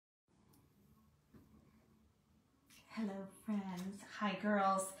Hello friends, hi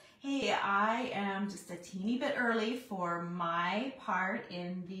girls. Hey, I am just a teeny bit early for my part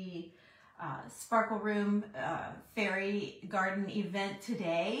in the Sparkle Room Fairy Garden event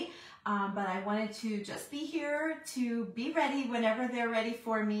today, but I wanted to just be here to be ready whenever they're ready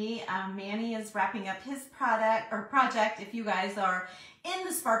for me. Manny is wrapping up his project. If you guys are in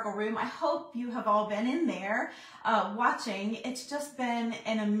the Sparkle Room, I hope you have all been in there watching. It's just been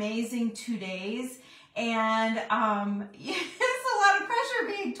an amazing 2 days. And it's a lot of pressure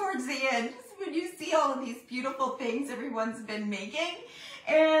being towards the end when you see all of these beautiful things everyone's been making,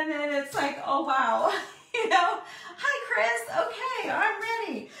 and then it's like, oh wow, you know, hi Chris, okay, I'm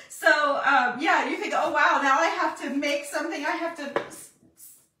ready. So yeah, you think, oh wow, now I have to make something, I have to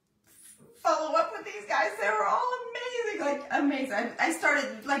follow up with these guys. They were all amazing, like amazing. I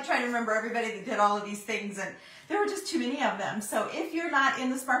started like trying to remember everybody that did all of these things, and there were just too many of them. So if you're not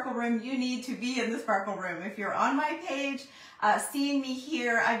in the Sparkle Room, you need to be in the Sparkle Room. If you're on my page, seeing me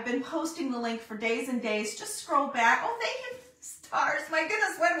here, I've been posting the link for days and days. Just scroll back. Oh, thank you, stars. My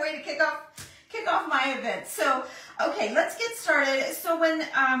goodness, what a way to kick off my event. So, okay, let's get started. So when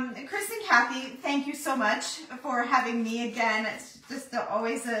Chris and Kathy, thank you so much for having me again. It's just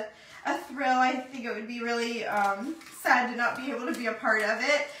always a thrill. I think it would be really sad to not be able to be a part of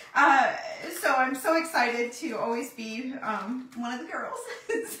it. So I'm so excited to always be one of the girls.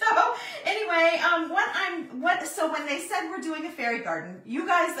 So anyway, so when they said we're doing a fairy garden, you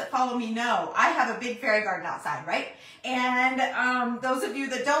guys that follow me know I have a big fairy garden outside, right? And those of you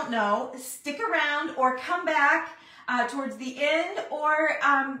that don't know, stick around or come back towards the end, or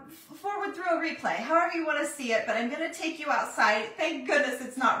forward through a replay, however you want to see it, but I'm going to take you outside. Thank goodness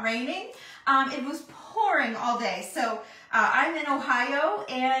it's not raining. It was pouring all day. So I'm in Ohio,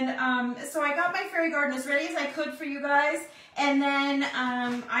 and so I got my fairy garden as ready as I could for you guys, and then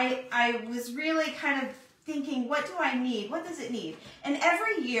I was really kind of thinking, what do I need? What does it need? And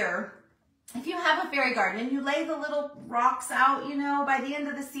every year, if you have a fairy garden and you lay the little rocks out, you know, by the end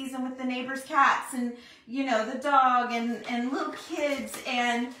of the season with the neighbor's cats and, you know, the dog and little kids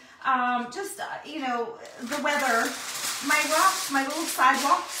and just, you know, the weather, my rocks, my little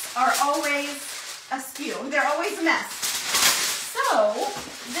sidewalks are always askew. They're always a mess. So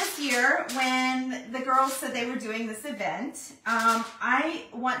this year, when the girls said they were doing this event, I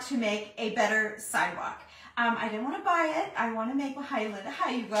want to make a better sidewalk. I didn't want to buy it. I want to make a hi, Linda.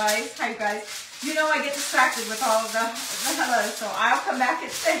 Hi, you guys. Hi, you guys. You know I get distracted with all of the hellos, so I'll come back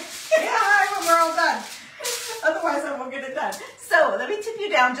and say hi when we're all done. Otherwise, I won't get it done. So let me tip you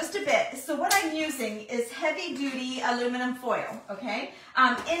down just a bit. So what I'm using is heavy-duty aluminum foil, okay?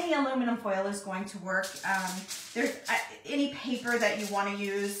 Any aluminum foil is going to work. There's any paper that you want to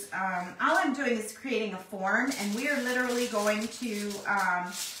use. All I'm doing is creating a form, and we are literally going to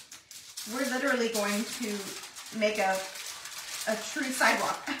make a true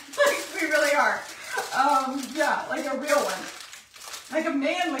sidewalk. Like, we really are. Yeah, like a real one. Like a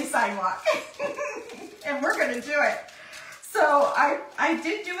manly sidewalk. And we're going to do it. So I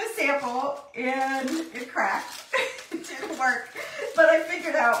did do a sample, and it cracked. It didn't work. But I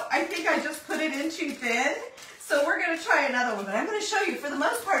figured out, I think I just put it in too thin. So we're going to try another one. But I'm going to show you, for the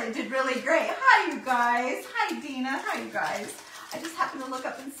most part, it did really great. Hi, you guys. Hi, Dina. Hi, you guys. I just happened to look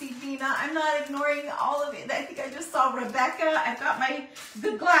up and see Dina. I'm not ignoring all of it. I think I just saw Rebecca. I've got my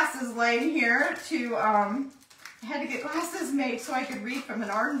good glasses laying here to, I had to get glasses made so I could read from an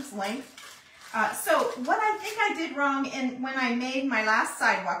arm's length. So what I think I did wrong when I made my last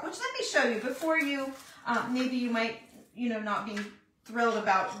sidewalk, which let me show you before you, maybe you might, you know, not be thrilled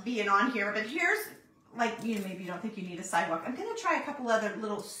about being on here, but here's, like, you know, maybe you don't think you need a sidewalk. I'm going to try a couple other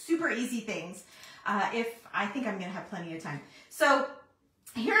little super easy things. If I think I'm going to have plenty of time. So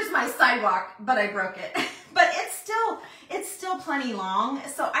here's my sidewalk, but I broke it. But it's still plenty long.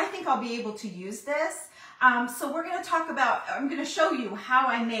 So I think I'll be able to use this. So we're going to talk about, I'm going to show you how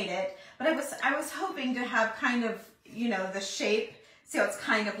I made it. But I was hoping to have kind of, you know, the shape. See how it's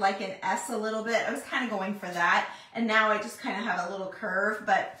kind of like an S a little bit. I was kind of going for that. And now I just kind of have a little curve,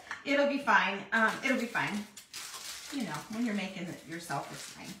 but it'll be fine. It'll be fine. You know, when you're making it yourself, it's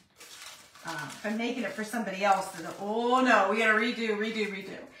fine. If I'm making it for somebody else, then, oh no, we gotta redo.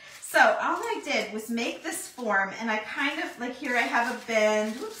 So all I did was make this form, and I kind of, like here I have a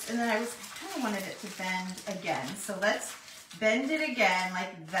bend, whoops, and then I kind of wanted it to bend again. So let's bend it again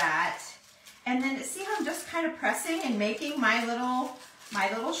like that. And then see how I'm just kind of pressing and making my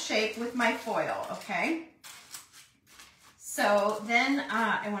little shape with my foil, okay? So then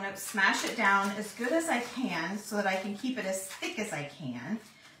I want to smash it down as good as I can so that I can keep it as thick as I can.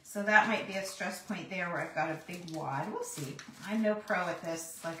 So that might be a stress point there where I've got a big wad. We'll see. I'm no pro at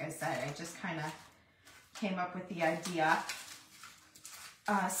this. Like I said, I just kind of came up with the idea.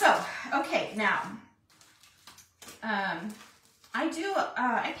 Okay, now,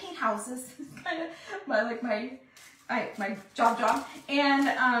 I paint houses, kind of my job,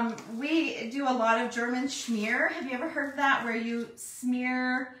 and we do a lot of German schmear. Have you ever heard of that, where you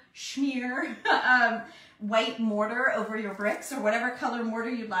schmear white mortar over your bricks, or whatever color mortar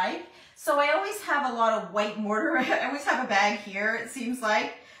you like? So I always have a lot of white mortar. I always have a bag here, it seems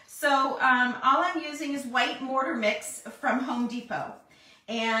like. So all I'm using is white mortar mix from Home Depot.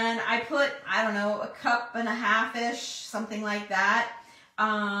 And I put, I don't know, 1.5 cups-ish, something like that.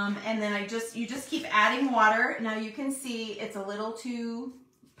 And then you just keep adding water. Now you can see it's a little too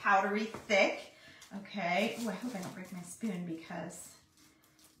powdery thick. Okay. Oh, I hope I don't break my spoon because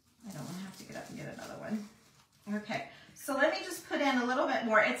I don't want to have to get up and get another one. Okay. So let me just put in a little bit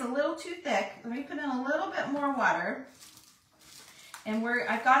more. It's a little too thick. Let me put in a little bit more water. And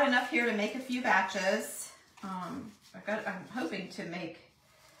I've got enough here to make a few batches. I'm hoping to make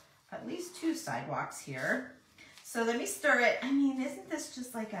at least 2 sidewalks here. So let me stir it. I mean, isn't this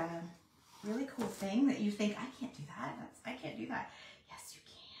just like a really cool thing that you think, I can't do that. I can't do that. Yes, you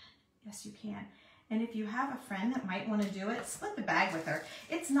can. Yes, you can. And if you have a friend that might want to do it, split the bag with her.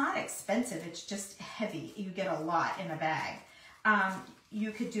 It's not expensive. It's just heavy. You get a lot in a bag.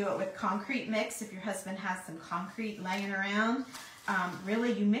 You could do it with concrete mix if your husband has some concrete laying around.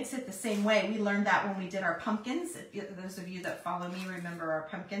 Really, you mix it the same way. We learned that when we did our pumpkins. Those of you that follow me remember our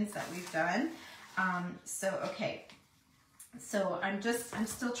pumpkins that we've done. Okay. So I'm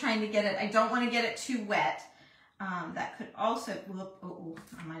still trying to get it. I don't want to get it too wet. That could also,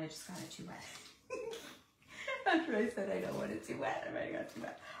 I might have just got it too wet. After I said I don't want it too wet, I might have got too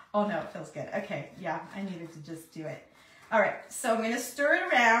wet. Oh no, it feels good. Okay, yeah, I needed to just do it. All right, so I'm going to stir it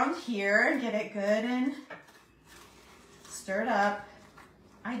around here and get it good and stir it up.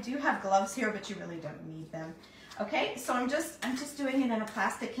 I do have gloves here, but you really don't need them. Okay, so I'm just doing it in a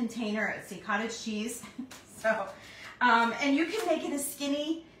plastic container at Sea Cottage Cheese. So, and you can make it as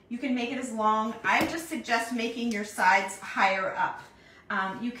skinny, you can make it as long. I just suggest making your sides higher up.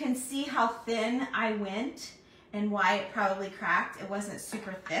 You can see how thin I went and why it probably cracked. It wasn't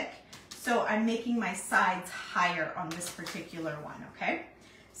super thick. So I'm making my sides higher on this particular one, okay?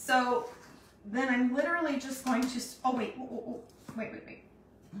 So then I'm literally just going to, wait.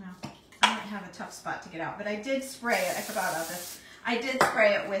 No, I might have a tough spot to get out, but I did spray it. I forgot about this. I did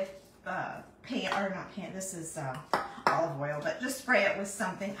spray it with this is olive oil, but just spray it with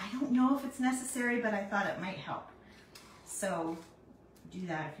something. I don't know if it's necessary, but I thought it might help. So do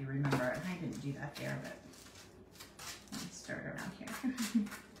that if you remember. And I didn't do that there, but let me stir it around here.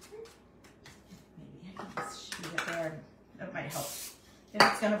 Maybe I can just shoot it there. That might help. If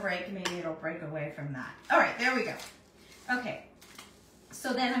it's going to break, maybe it'll break away from that. All right, there we go. Okay,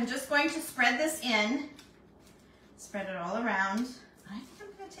 so then I'm just going to spread this in. Spread it all around. I think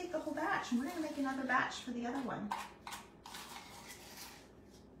I'm going to take the whole batch, and we're going to make another batch for the other one.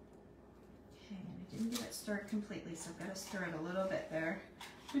 Okay, I didn't get it stirred completely, so I've got to stir it a little bit there.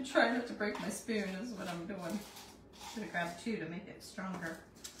 I'm trying not to break my spoon is what I'm doing. Should have grabbed 2 to make it stronger.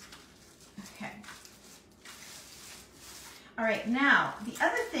 Okay. All right, now, the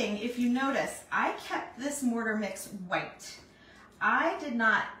other thing, if you notice, I kept this mortar mix white. I did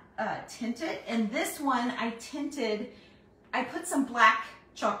not tint it, and this one I put some black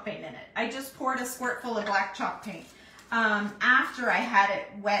chalk paint in it. I just poured a squirt full of black chalk paint after I had it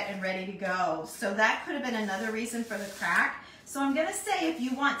wet and ready to go. So that could have been another reason for the crack. So I'm gonna say if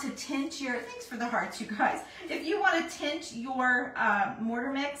you want to tint your, thanks for the hearts, you guys. If you want to tint your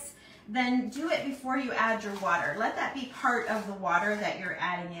mortar mix, then do it before you add your water. Let that be part of the water that you're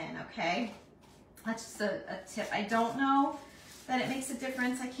adding in, okay? That's just a tip. I don't know that it makes a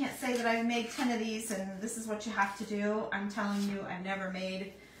difference. I can't say that I've made 10 of these and this is what you have to do. I'm telling you, I've never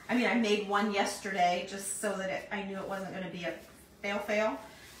made, I made one yesterday just so that I knew it wasn't going to be a fail.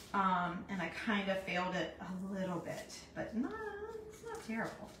 And I kind of failed it a little bit, but no, it's not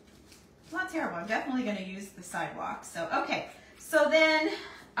terrible. It's not terrible. I'm definitely going to use the sidewalk. So, okay. So then,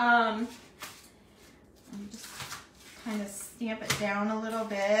 let me just kind of stamp it down a little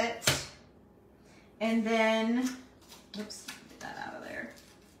bit. And then, oops, get that out of there.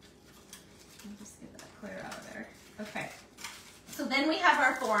 I'll just get that clear out of there. Okay. So then we have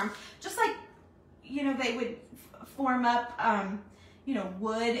our form. Just like, you know, they would form up, you know,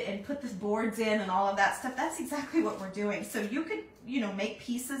 wood and put the boards in and all of that stuff. That's exactly what we're doing. So you could, you know, make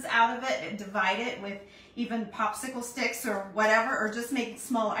pieces out of it and divide it with even popsicle sticks or whatever, or just make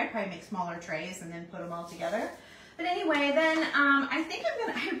smaller, I'd probably make smaller trays and then put them all together. But anyway, then I think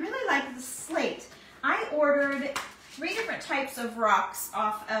I really like the slate. I ordered 3 different types of rocks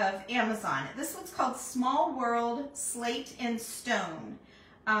off of Amazon. This one's called Small World Slate and Stone.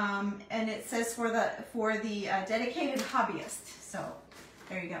 And it says for the dedicated hobbyist. So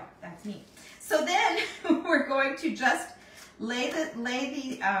there you go. That's me. So then we're going to just lay the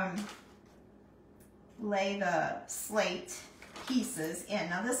slate pieces in.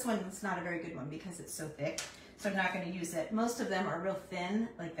 Now this one's not a very good one because it's so thick, so I'm not going to use it. Most of them are real thin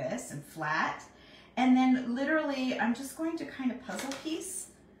like this and flat. And then literally I'm just going to kind of puzzle piece.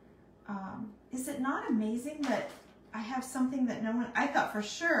 Is it not amazing that I have something that no one, I thought for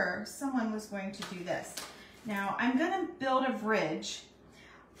sure someone was going to do this. Now I'm going to build a bridge.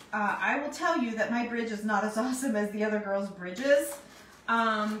 I will tell you that my bridge is not as awesome as the other girls' bridges.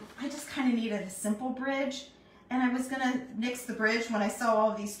 I just kind of needed a simple bridge, and I was going to nix the bridge when I saw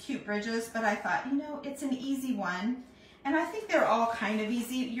all these cute bridges, but I thought, you know, it's an easy one. And I think they're all kind of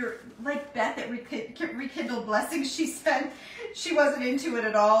easy. You're like Beth at Rekindled Blessings. She said she wasn't into it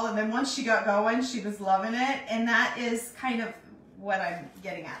at all, and then once she got going, she was loving it. And that is kind of what I'm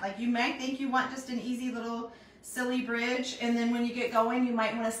getting at. Like, you might think you want just an easy little silly bridge, and then when you get going, you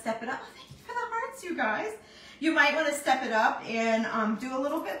might want to step it up. Oh, thank you for the hearts, you guys. You might want to step it up and do a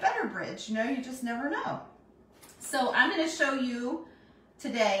little bit better bridge. You know, you just never know. So I'm going to show you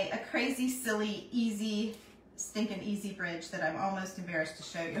today a crazy, silly, easy, stinking easy bridge that I'm almost embarrassed to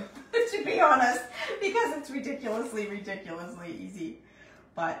show you, to be honest, because it's ridiculously easy.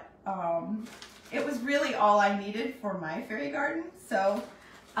 But it was really all I needed for my fairy garden. So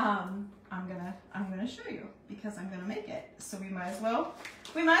I'm gonna show you because I'm gonna make it. So we might as well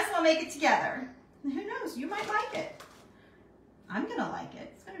make it together. And who knows, you might like it. I'm gonna like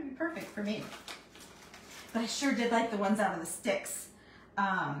it. It's gonna be perfect for me. But I sure did like the ones out of the sticks.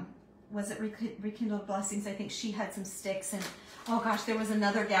 Was it Rekindled Blessings? I think she had some sticks, and oh gosh, there was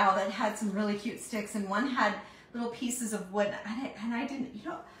another gal that had some really cute sticks, and one had little pieces of wood, and I didn't, you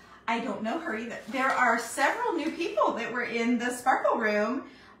know, I don't know her either. There are several new people that were in the Sparkle Room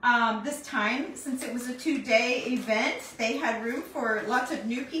this time. Since it was a 2-day event, they had room for lots of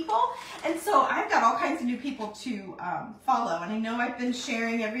new people, and so I've got all kinds of new people to follow, and I know I've been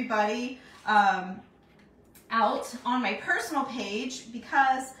sharing everybody out on my personal page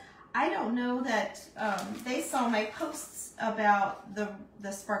because I don't know that they saw my posts about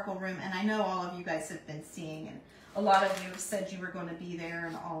the Sparkle Room, and I know all of you guys have been seeing, and a lot of you have said you were going to be there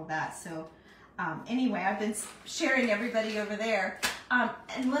and all of that. So anyway, I've been sharing everybody over there.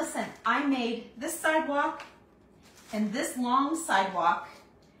 And listen, I made this sidewalk and this long sidewalk,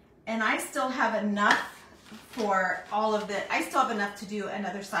 and I still have enough for all of the, I still have enough to do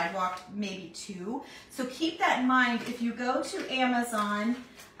another sidewalk, maybe 2. So keep that in mind. If you go to Amazon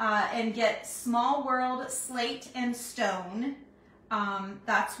and get Small World Slate and Stone,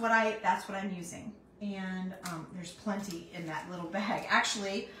 that's what I'm using. And there's plenty in that little bag.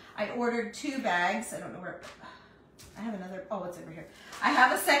 Actually, I ordered 2 bags. I don't know where, I have another, oh, it's over here. I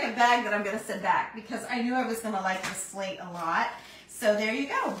have a second bag that I'm gonna send back because I knew I was gonna like the slate a lot. So there you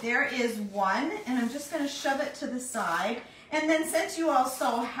go. There is one, and I'm just going to shove it to the side. And then since you all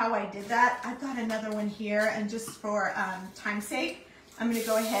saw how I did that, I've got another one here, and just for time's sake, I'm going to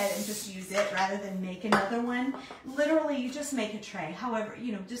go ahead and just use it rather than make another one. Literally, you just make a tray. However,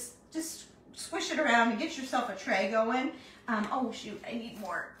 you know, just squish it around and get yourself a tray going. Oh shoot, I need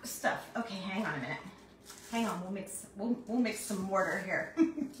more stuff. Okay, hang on a minute. Hang on, we'll mix some mortar here.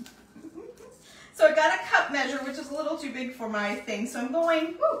 So I got a cup measure, which is a little too big for my thing. So I'm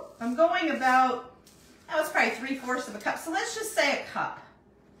going about, that was probably 3/4 of a cup. So let's just say a cup.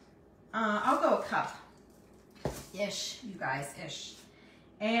 I'll go a cup-ish, you guys, ish.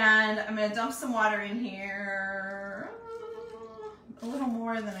 And I'm gonna dump some water in here. A little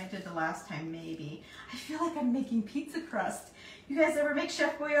more than I did the last time, maybe. I feel like I'm making pizza crust. You guys ever make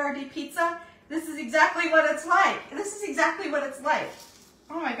Chef Boyardee pizza? This is exactly what it's like. This is exactly what it's like.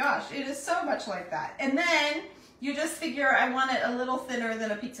 Oh my gosh, it is so much like that. And then you just figure I want it a little thinner than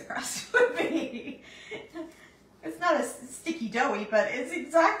a pizza crust would be. It's not as sticky doughy, but it's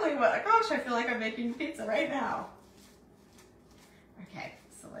exactly what, gosh, I feel like I'm making pizza right now. Okay,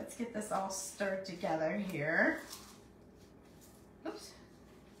 so let's get this all stirred together here. Oops.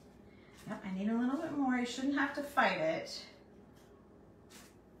 Yep, I need a little bit more. You shouldn't have to fight it.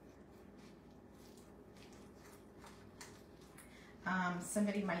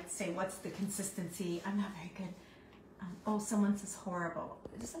 Somebody might say, what's the consistency? I'm not very good. Oh, someone says horrible.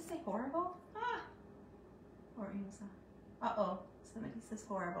 Does that say horrible? Ah. Or uh-oh. Somebody says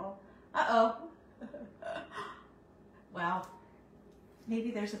horrible. Uh-oh. Well,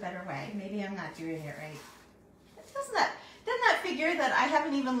 maybe there's a better way. Maybe I'm not doing it right. Doesn't that figure that I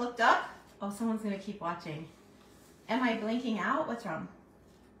haven't even looked up? Oh, someone's going to keep watching Am I blinking out? What's wrong?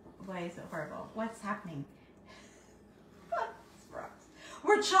 Why is it horrible? What's happening?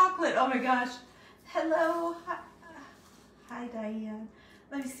 We're chocolate. Oh my gosh. Hello. Hi, Diane.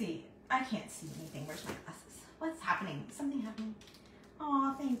 Let me see. I can't see anything. Where's my glasses? What's happening? Something happening.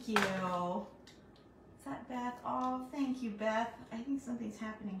 Oh, thank you. Is that Beth? Oh, thank you, Beth. I think something's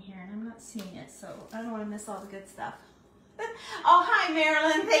happening here and I'm not seeing it, so I don't want to miss all the good stuff. Oh, hi,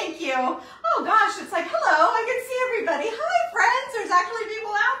 Marilyn. Thank you. Oh, gosh. It's like, hello. I can see everybody. Hi, friends. There's actually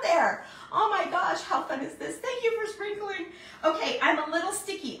people out there. Oh, my gosh. How fun is this? Thank you for sprinkling. Okay, I'm a little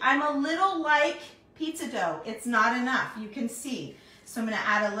sticky. I'm a little like pizza dough. It's not enough. You can see. So I'm going to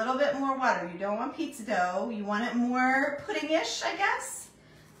add a little bit more water. You don't want pizza dough. You want it more pudding-ish, I guess.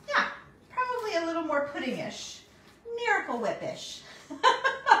 Yeah, probably a little more pudding-ish. Miracle Whip-ish.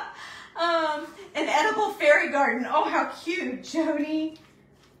 An edible fairy garden. Oh, how cute, Joni.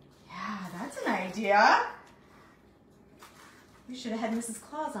 Yeah, that's an idea. You should have had Mrs.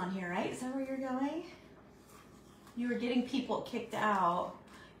 Claus on here, right? Is that where you're going? You were getting people kicked out.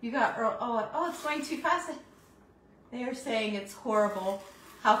 You got, oh, it's going too fast. They are saying it's horrible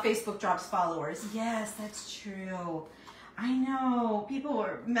how Facebook drops followers. Yes, that's true. I know. People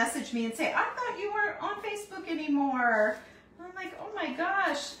will message me and say, I thought you weren't on Facebook anymore. I'm like, oh my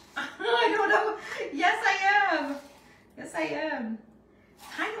gosh. I don't know. Yes, I am. Yes, I am.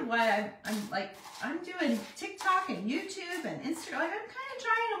 Kind of why I'm doing TikTok and YouTube and Instagram. Like, I'm kind of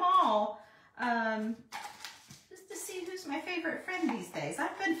trying them all. Just to see who's my favorite friend these days.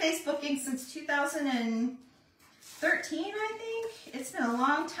 I've been Facebooking since 2013, I think. It's been a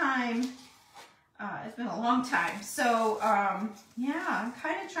long time. It's been a long time. So, yeah, I'm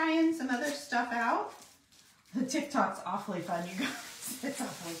kind of trying some other stuff out. The TikTok's awfully fun, you guys. It's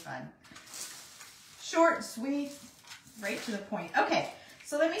awfully fun. Short, sweet, right to the point. Okay,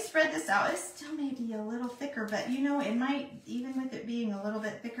 so let me spread this out. It still may be a little thicker, but you know, it might, even with it being a little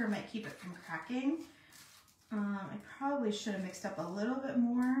bit thicker, might keep it from cracking. I probably should have mixed up a little bit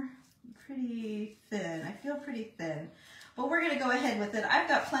more. Pretty thin. I feel pretty thin. But we're going to go ahead with it. I've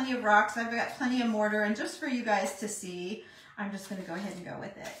got plenty of rocks. I've got plenty of mortar. And just for you guys to see, I'm just going to go ahead and go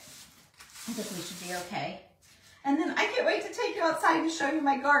with it. I think we should be okay. And then I can't wait to take you outside and show you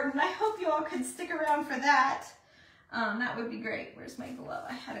my garden. I hope you all can stick around for that. That would be great. Where's my glove?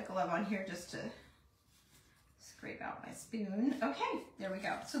 I had a glove on here just to scrape out my spoon. Okay, there we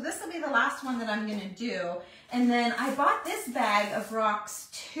go. So this will be the last one that I'm going to do. And then I bought this bag of rocks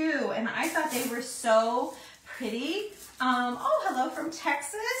too, and I thought they were so pretty. Oh, hello from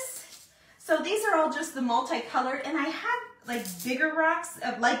Texas. So these are all just the multicolored, and I have like bigger rocks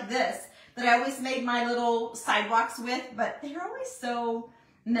like this that I always made my little sidewalks with, but they're always so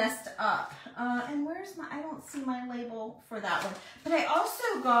messed up. And where's my, I don't see my label for that one. But I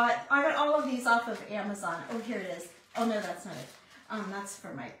got all of these off of Amazon. Oh, here it is. Oh no, that's not it. That's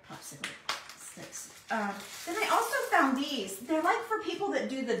for my popsicle sticks. Then I also found these. They're like for people that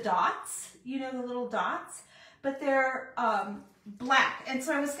do the dots, you know, the little dots, but they're black. And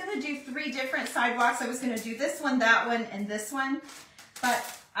so I was gonna do 3 different sidewalks. I was gonna do this one, that one, and this one. But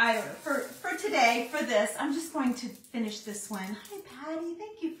for today, for this, I'm just going to finish this one. Hi, Patty.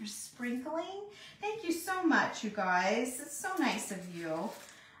 Thank you for sprinkling. Thank you so much, you guys. It's so nice of you.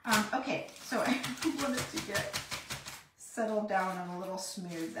 Okay, so I wanted to get settled down and a little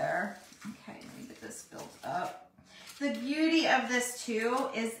smooth there. Okay, let me get this built up. The beauty of this too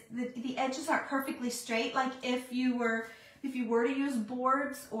is the edges aren't perfectly straight. Like if you were to use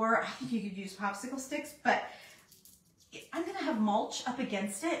boards, or I think you could use popsicle sticks, but I'm going to have mulch up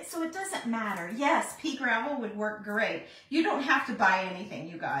against it, so it doesn't matter. Yes, pea gravel would work great. You don't have to buy anything,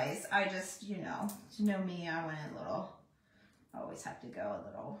 you guys. I just, you know me, I want it a little, I always have to go a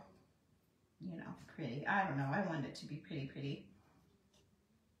little, you know, pretty. I don't know, I wanted it to be pretty, pretty.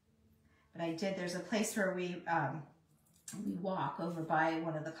 But I did, there's a place where we walk over by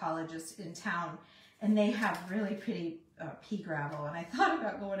one of the colleges in town, and they have really pretty pea gravel, and I thought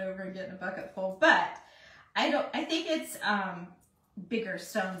about going over and getting a bucket full, but I think it's bigger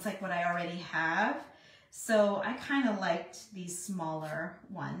stones like what I already have. So I kind of liked these smaller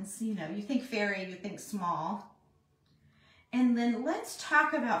ones. You know, you think fairy, you think small. And then let's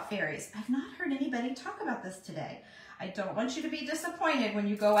talk about fairies. I've not heard anybody talk about this today. I don't want you to be disappointed when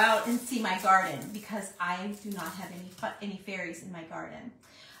you go out and see my garden, because I do not have any fairies in my garden.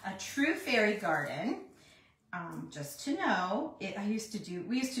 A true fairy garden, just to know, we used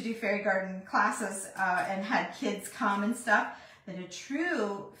to do fairy garden classes and had kids come and stuff, but a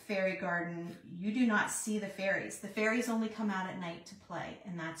true fairy garden, you do not see the fairies. The fairies only come out at night to play,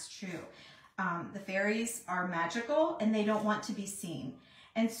 and that's true. The fairies are magical and they don't want to be seen.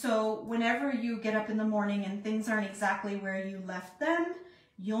 And so whenever you get up in the morning and things aren't exactly where you left them,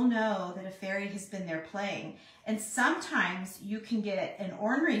 you'll know that a fairy has been there playing. And sometimes you can get an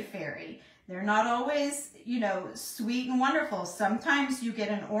ornery fairy. They're not always, you know, sweet and wonderful. Sometimes you get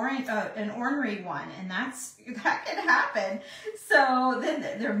an ornery one, and that can happen. So then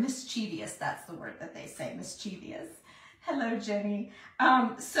they're mischievous. That's the word that they say, mischievous. Hello, Jenny.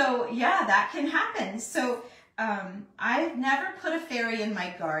 So yeah, that can happen. So I've never put a fairy in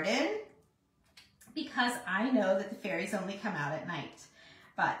my garden because I know that the fairies only come out at night.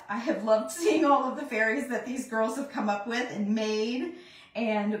 But I have loved seeing all of the fairies that these girls have come up with and made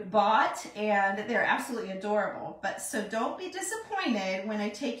and bought, and they're absolutely adorable. But so don't be disappointed when I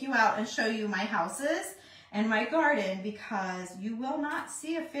take you out and show you my houses and my garden, because you will not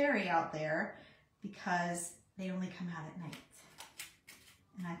see a fairy out there because they only come out at night.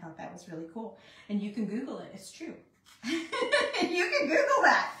 And I thought that was really cool. And you can Google it, it's true. You can Google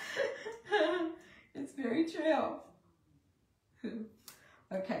that. It's very true.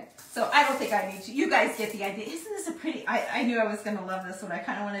 Okay, so I don't think I need to. You guys get the idea. Isn't this a pretty, I knew I was going to love this one. I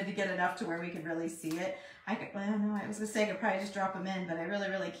kind of wanted to get enough to where we could really see it. Well, no, I was going to say I could probably just drop them in, but I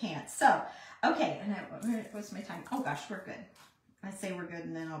really can't. So, okay, and what's my time? Oh gosh, we're good. I say we're good,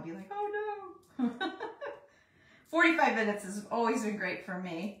 and then I'll be like, oh no. 45 minutes has always been great for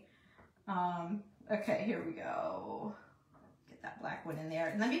me. Okay, here we go. That black one in there.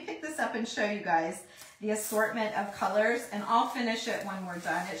 And let me pick this up and show you guys the assortment of colors, and I'll finish it when we're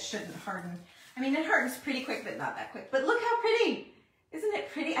done. It shouldn't harden. I mean, it hardens pretty quick, but not that quick. But look how pretty. Isn't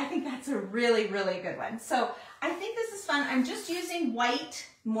it pretty? I think that's a really good one. So I think this is fun. I'm just using white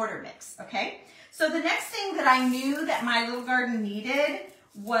mortar mix, okay? So the next thing that I knew that my little garden needed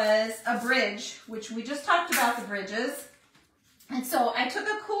was a bridge, which we just talked about the bridges. And so I took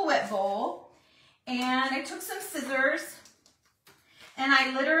a Cool Whip bowl, and I took some scissors, and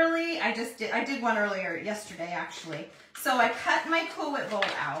I literally, I did one earlier, yesterday actually. So I cut my Cool Whip bowl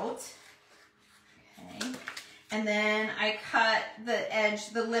out, okay, and then I cut the edge,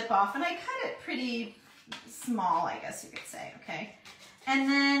 the lip off, and I cut it pretty small, I guess you could say, okay. And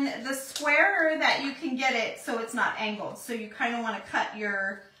then the squarer that you can get it so it's not angled. So you kind of want to cut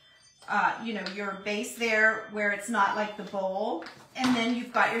your, you know, your base there where it's not like the bowl. And then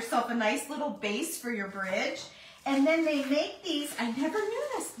you've got yourself a nice little base for your bridge. And then they make these, I never knew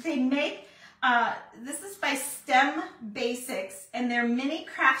this, they make, this is by STEM Basics, and they're mini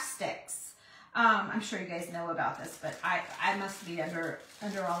craft sticks. I'm sure you guys know about this, but I must be under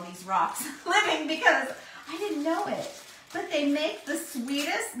all these rocks living, because I didn't know it. But they make the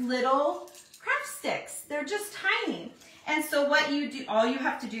sweetest little craft sticks. They're just tiny. And so what you do, all you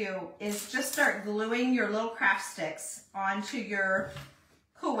have to do is just start gluing your little craft sticks onto your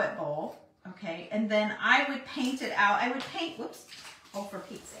Cool Whip bowl. Okay, and then I would paint it out. I would paint, whoops, oh, for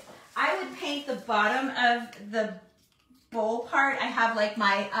Pete's sake. I would paint the bottom of the bowl part. I have like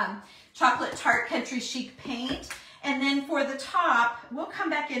my chocolate tart country chic paint. And then for the top, we'll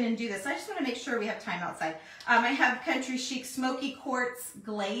come back in and do this. I just want to make sure we have time outside. I have country chic smoky quartz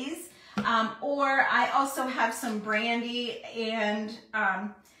glaze, or I also have some brandy and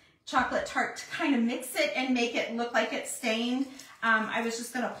chocolate tart to kind of mix it and make it look like it's stained. I was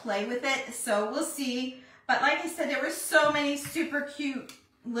just going to play with it, so we'll see. But like I said, there were so many super cute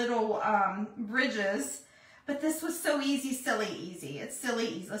little bridges, but this was so easy, silly, easy. It's silly,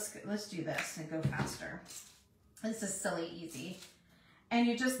 easy. Let's do this and go faster. This is silly, easy. And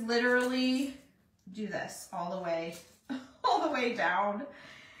you just literally do this all the way down,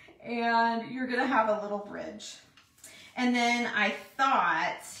 and you're going to have a little bridge. And then I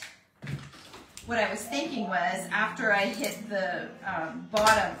thought, what I was thinking was, after I hit the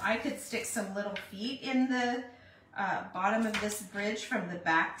bottom, I could stick some little feet in the bottom of this bridge from the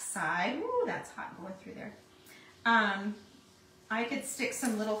back side. Ooh, that's hot going through there. I could stick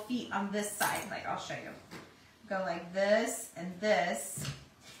some little feet on this side, like I'll show you. Go like this, and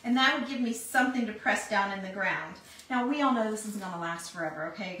that would give me something to press down in the ground. Now, we all know this isn't going to last forever,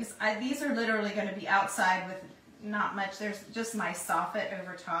 okay? Because these are literally going to be outside with not much. There's just my soffit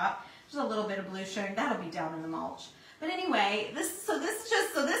over top. There's a little bit of blue showing. That'll be down in the mulch. But anyway, this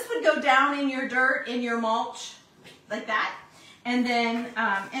would go down in your dirt, in your mulch, like that. And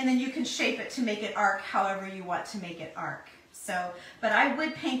then you can shape it to make it arc however you want to make it arc. So, but I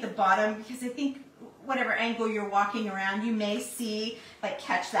would paint the bottom, because I think whatever angle you're walking around, you may see, like,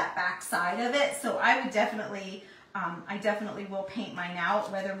 catch that back side of it. So I would definitely, I definitely will paint mine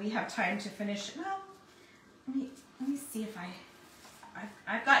out, whether we have time to finish. Well, let me see if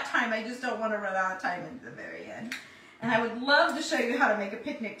I've got time. I just don't want to run out of time at the very end. And I would love to show you how to make a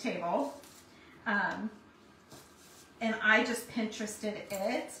picnic table. and I just Pinterested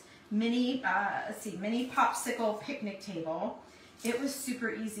it. Mini, let's see, mini popsicle picnic table. It was super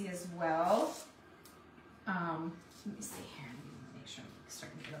easy as well. Let me see here. Let me make sure I'm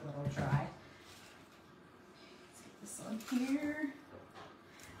starting to get a little dry. Let's get this on here.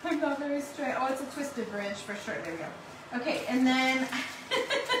 I'm not very straight. Oh, it's a twisted bridge for sure. There we go. Okay, and then,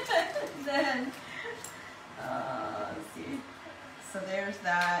 let's see. So there's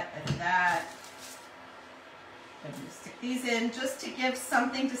that and that. I'm going to stick these in just to give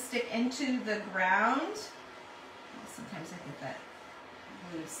something to stick into the ground. Well, sometimes I think that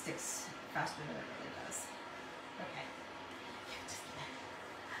glue sticks faster than it really does. Okay.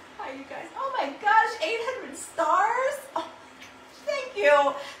 Hi, you guys. Oh my gosh, 800 stars. Oh, thank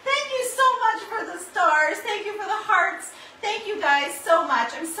you. Thank you so much for the stars. Thank you for the hearts. Thank you guys so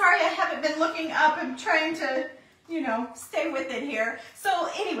much. I'm sorry I haven't been looking up. I'm trying to, you know, stay with it here. So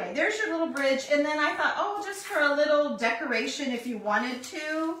anyway, there's your little bridge. And then I thought, oh, just for a little decoration, if you wanted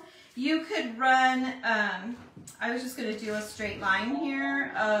to, you could run, I was just going to do a straight line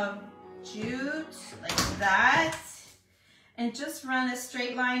here of jute like that. And just run a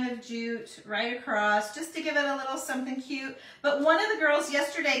straight line of jute right across just to give it a little something cute. But one of the girls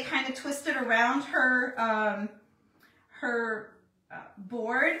yesterday kind of twisted around her,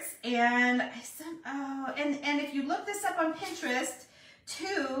 boards, and I said, oh, and if you look this up on Pinterest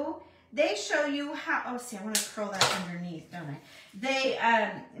too, they show you how, oh, see, I want to curl that underneath, don't I? They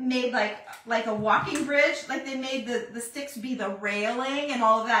made like a walking bridge, like they made the sticks be the railing and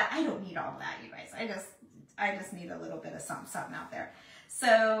all of that. I don't need all of that, you guys. I just need a little bit of something out there.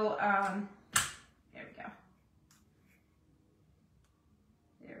 So, there we go.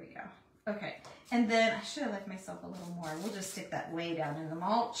 There we go. Okay. And then I should have left myself a little more. We'll just stick that way down in the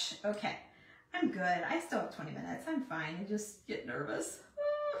mulch. Okay. I'm good. I still have 20 minutes. I'm fine. I just get nervous.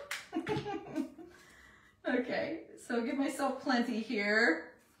 Okay. So give myself plenty here.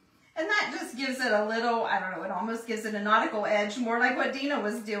 And that just gives it a little, I don't know, it almost gives it a nautical edge, more like what Dina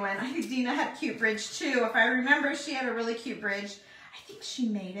was doing. I think Dina had a cute bridge too. If I remember, she had a really cute bridge. I think she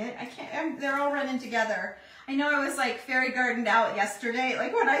made it. I can't, they're all running together. I know I was like fairy gardened out yesterday.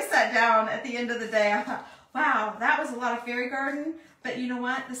 Like when I sat down at the end of the day, I thought, wow, that was a lot of fairy garden. But you know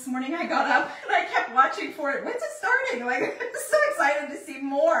what? This morning I got up and I kept watching for it. When's it starting? Like I'm so excited to see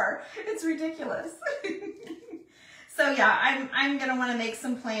more. It's ridiculous. So yeah, I'm gonna want to make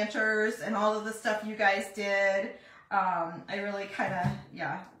some planters and all of the stuff you guys did. I really kind of,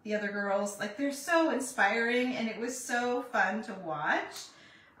 yeah, the other girls, like they're so inspiring and it was so fun to watch.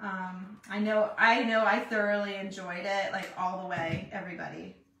 I know I thoroughly enjoyed it, like all the way,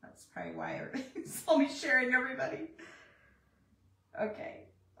 everybody. That's probably why everybody saw me sharing everybody. Okay,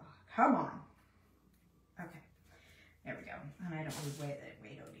 oh, come on. Okay, there we go. And I don't need we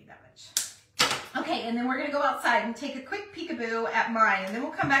don't need that much. Okay, and then we're gonna go outside and take a quick peekaboo at mine, and then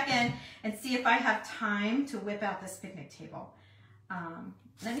we'll come back in and see if I have time to whip out this picnic table.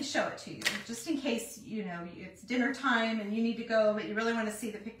 Let me show it to you, just in case, you know, it's dinner time and you need to go, but you really want to see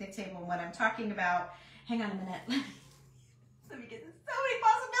the picnic table and what I'm talking about. Hang on a minute. Let me get this. So many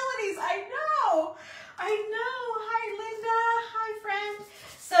possibilities. I know. Hi, Linda. Hi, friend.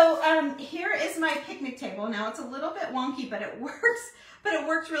 So here is my picnic table. Now it's a little bit wonky, but it works. But it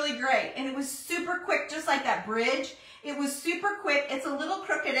worked really great, and it was super quick, just like that bridge. It was super quick. It's a little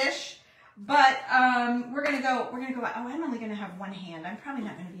crookedish. But we're gonna go. Oh, I'm only gonna have one hand. I'm probably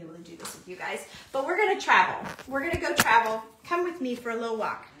not gonna be able to do this with you guys. But we're gonna travel. We're gonna go travel. Come with me for a little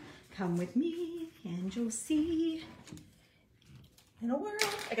walk. Come with me, and you'll see. In a world.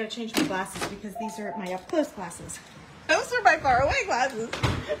 I gotta change my glasses because these are my up close glasses. Those are my far away glasses.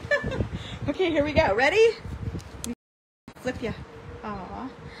 Okay, here we go. Ready? Flip ya. Aw.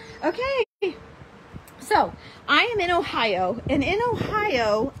 Okay. So I am in Ohio, and in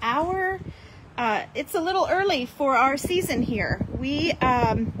Ohio, it's a little early for our season here.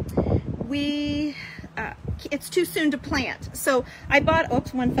 It's too soon to plant. So I bought,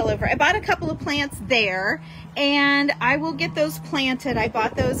 oops, one fell over. I bought a couple of plants there, and I will get those planted. I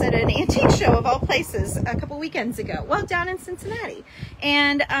bought those at an antique show of all places a couple weekends ago. Well, down in Cincinnati.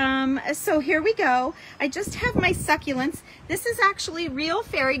 And so here we go. I just have my succulents. This is actually real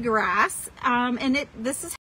fairy grass, and this is